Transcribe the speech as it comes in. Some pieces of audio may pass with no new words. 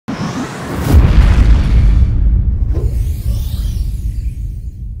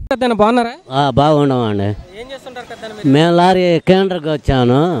బాగున్నారా? బాగున్నామండి. మేము లారీ కేంద్రకు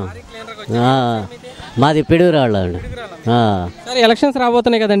వచ్చాను. మాది పిడుగురాళ్ళు అండి. సరే ఎలక్షన్స్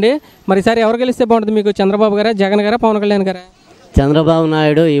రాబోతున్నాయి కదండి, మరి ఈసారి ఎవరు గెలిస్తే బాగుంటుంది మీకు? చంద్రబాబు గారా, జగన్ గారా, పవన్ కళ్యాణ్ గారా? చంద్రబాబు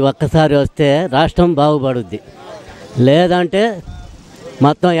నాయుడు ఈ ఒక్కసారి వస్తే రాష్ట్రం బాగుపడుద్ది, లేదంటే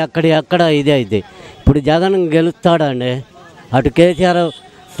మొత్తం ఎక్కడ ఇదే ఇది. ఇప్పుడు జగన్ గెలుస్తాడండి. అటు కేసీఆర్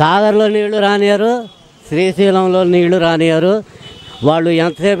సాగర్లో నీళ్లు రానియారు, శ్రీశైలంలో నీళ్లు రానియారు. వాళ్ళు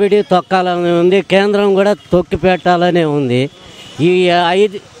ఎంతసేపటి తొక్కాలని ఉంది, కేంద్రం కూడా తొక్కి పెట్టాలనే ఉంది. ఈ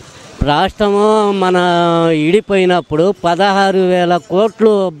 5 రాష్ట్రము మన ఇడిపోయినప్పుడు 16,000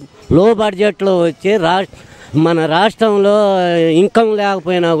 కోట్లు లో బడ్జెట్లో వచ్చి మన రాష్ట్రంలో ఇన్కమ్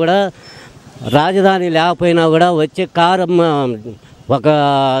లేకపోయినా కూడా, రాజధాని లేకపోయినా కూడా వచ్చి ఒక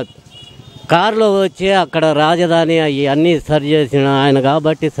కారులో వచ్చి అక్కడ రాజధాని ఇవన్నీ సరి చేసిన ఆయన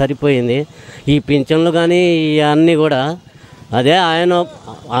కాబట్టి సరిపోయింది. ఈ పింఛన్లు కానీ ఇవన్నీ కూడా అదే ఆయన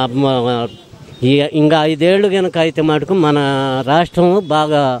ఇంకా 5 ఏళ్ళు కనుక అయితే మటుకు మన రాష్ట్రం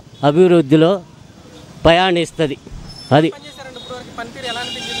బాగా అభివృద్ధిలో ప్రయాణిస్తుంది. అది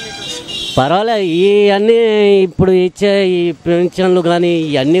పర్వాలేదు. ఇవన్నీ ఇప్పుడు ఇచ్చే ఈ పెన్షన్లు కానీ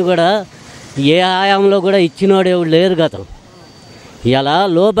ఇవన్నీ కూడా ఏ ఆయాంలో కూడా ఇచ్చినోడు ఎవరు లేరు కదా. ఇలా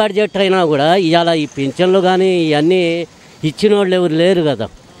లో బడ్జెట్ అయినా కూడా ఇలా ఈ పింఛన్లు కానీ ఇవన్నీ ఇచ్చినోళ్ళు ఎవరు లేరు కదా.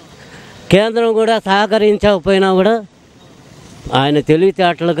 కేంద్రం కూడా సహకరించకపోయినా కూడా ఆయన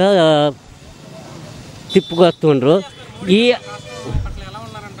తెలివితేటలుగా తిప్పుకొస్తుండ్రు. ఈ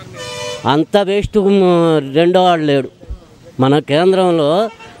అంత వేస్ట్ రెండో వాడు లేడు మన కేంద్రంలో.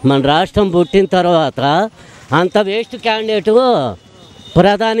 మన రాష్ట్రం పుట్టిన తర్వాత అంత వేస్ట్ క్యాండిడేటు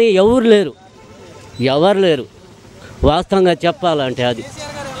ప్రధాని ఎవరు లేరు వాస్తవంగా చెప్పాలంటే. అది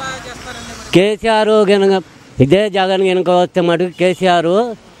కేసీఆర్ కనుక ఇదే జగన్ కనుక వస్తే మటుకు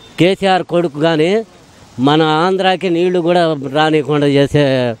కేసీఆర్ కొడుకు కానీ మన ఆంధ్రాకి నీళ్లు కూడా రానికుండా చేసే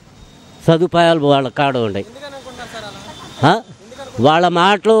సదుపాయాలు వాళ్ళ కాడ ఉన్నాయి. వాళ్ళ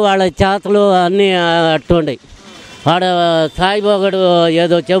మాటలు వాళ్ళ చేతలు అన్నీ అట్టుండయి. వాడ సాయిబాబుడు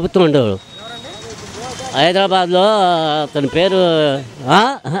ఏదో చెబుతుండేవాడు హైదరాబాద్లో, అతని పేరు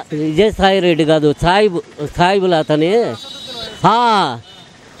విజయసాయిరెడ్డి కాదు, సాయిబులు అతని.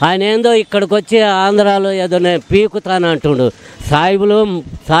 ఆయన ఏందో ఇక్కడికి వచ్చి ఆంధ్రాలో ఏదో నేను పీకుతానంటుండు.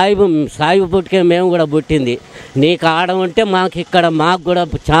 సాయిబు పుట్టుకే మేము కూడా పుట్టింది. నీకు ఆడ ఉంటే మాకు కూడా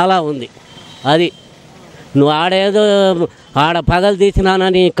చాలా ఉంది. అది నువ్వు ఆడేదో ఆడ పగలు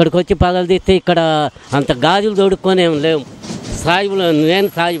తీసినానని ఇక్కడికి వచ్చి పగలు తీస్తే ఇక్కడ అంత గాజులు తోడుకొని ఏం లేవు. నేను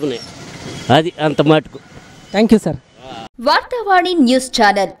సాయిబునే. అది అంత మటుకు. Thank you sir. వార్తా వాణి న్యూస్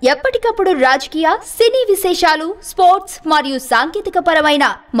ఛానల్ ఎప్పటికప్పుడు రాజకీయ, సినీ విశేషాలు, స్పోర్ట్స్ మరియు సాంకేతిక పరమైన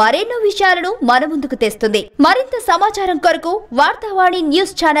మరెన్నో విషయాలను మన ముందుకు తెస్తుంది. మరింత సమాచారం కొరకు వార్తా వాణి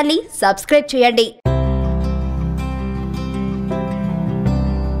న్యూస్ ఛానల్ ని సబ్స్క్రైబ్ చేయండి.